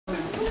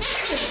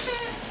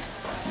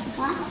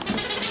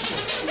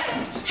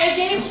Hey,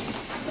 Gabe.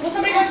 So will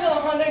somebody go to the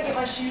Honda and get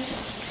my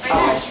shoes? I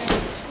need my shoes.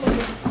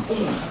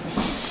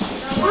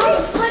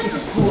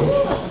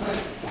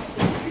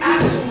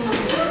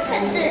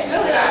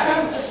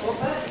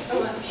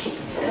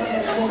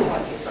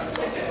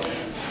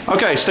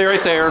 Okay, stay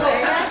right there.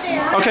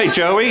 Okay,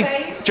 Joey.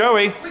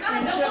 Joey,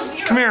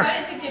 come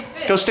here.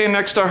 Go stand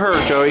next to her,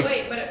 Joey.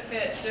 Wait, but it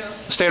fits too.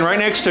 Stand right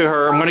next to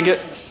her. I'm gonna get.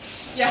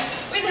 Yeah,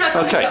 we didn't have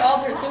to get it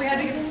altered, so we had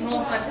to get a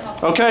small size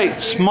possible. Okay,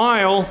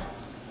 smile.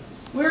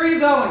 Where are you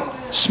going?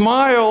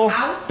 Smile.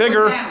 Out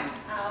Bigger. or down?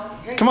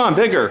 Come on,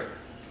 bigger.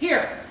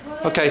 Here.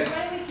 Okay.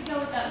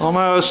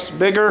 Almost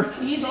bigger.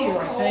 Easier,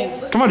 I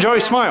think. Come on, Joey,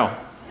 smile.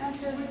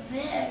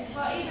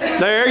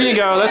 There you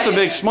go. That's a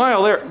big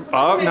smile there.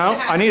 Oh, no.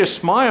 I need a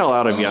smile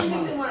out of you.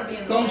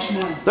 Don't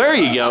smile. There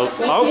you go.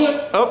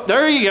 Oh,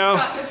 there you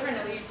go.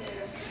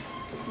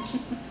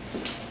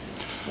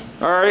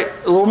 All right,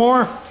 a little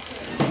more.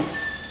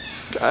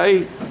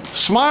 Okay.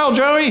 Smile,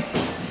 Joey.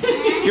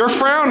 You're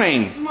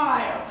frowning.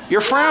 Smile.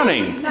 You're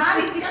frowning. He's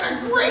not. He's got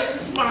a great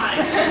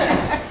smile.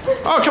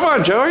 Oh, come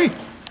on, Joey.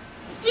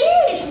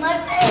 Yeesh, my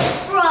face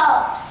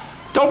froze.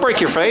 Don't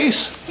break your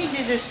face. He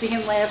did this to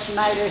him last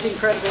night. It was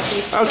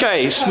incredible.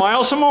 Okay,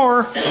 smile some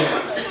more.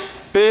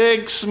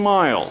 Big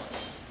smile.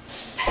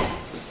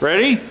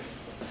 Ready?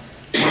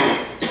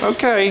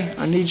 Okay,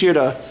 I need you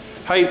to,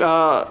 hey,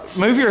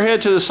 move your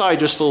head to the side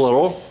just a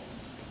little.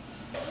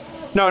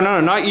 No,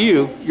 not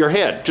you. Your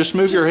head. Just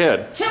move your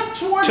head.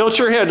 Tilt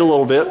your head a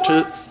little bit.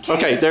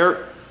 Okay,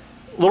 there.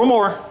 A little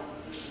more.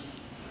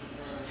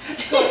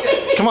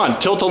 Come on,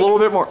 tilt a little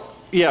bit more.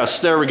 Yes,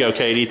 there we go,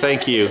 Katie.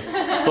 Thank you.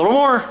 A little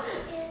more.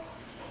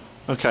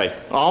 Okay,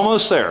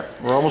 almost there.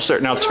 We're almost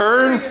there. Now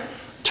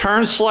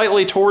turn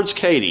slightly towards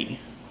Katie.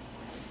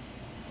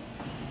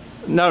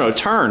 No,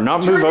 turn,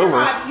 not move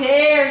over.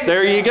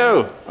 There you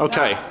go.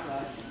 Okay.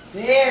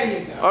 There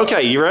you go.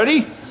 Okay, you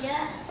ready?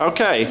 Yeah.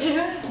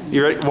 Okay.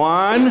 You ready?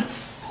 One.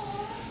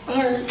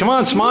 Come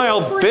on,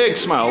 smile. Big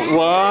smile.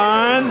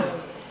 1,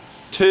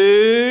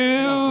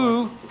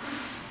 2,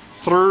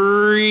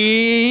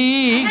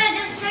 3. I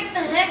just take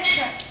the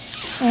picture.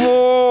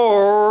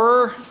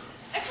 4.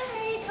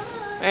 Okay, come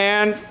on.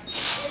 And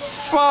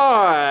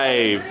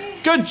 5.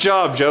 Good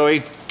job,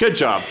 Joey. Good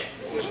job.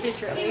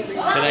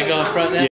 Can I go in front now?